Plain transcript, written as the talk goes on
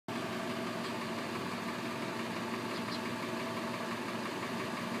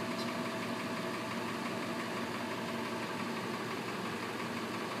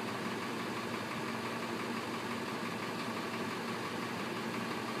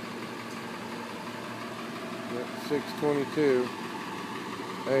Yep, 6:22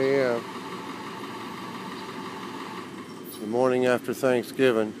 a.m. It's the morning after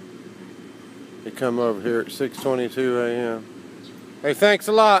Thanksgiving. They come over here at 6:22 a.m. Hey, thanks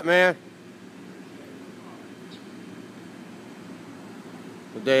a lot, man.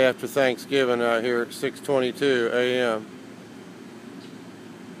 The day after Thanksgiving out here at 6:22 a.m.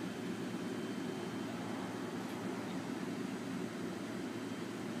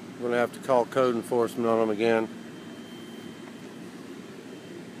 I'm going to have to call code enforcement on them again.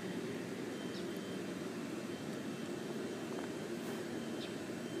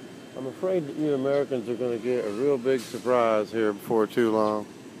 I'm afraid that you Americans are going to get a real big surprise here before too long.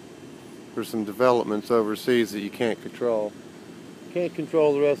 There's some developments overseas that you can't control. You can't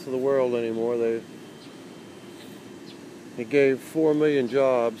control the rest of the world anymore. They gave 4 million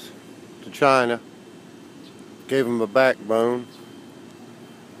jobs to China. Gave them a backbone.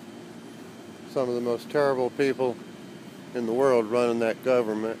 Some of the most terrible people in the world running that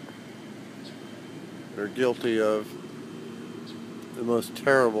government. They're guilty of the most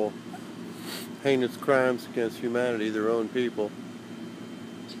terrible, heinous crimes against humanity, their own people.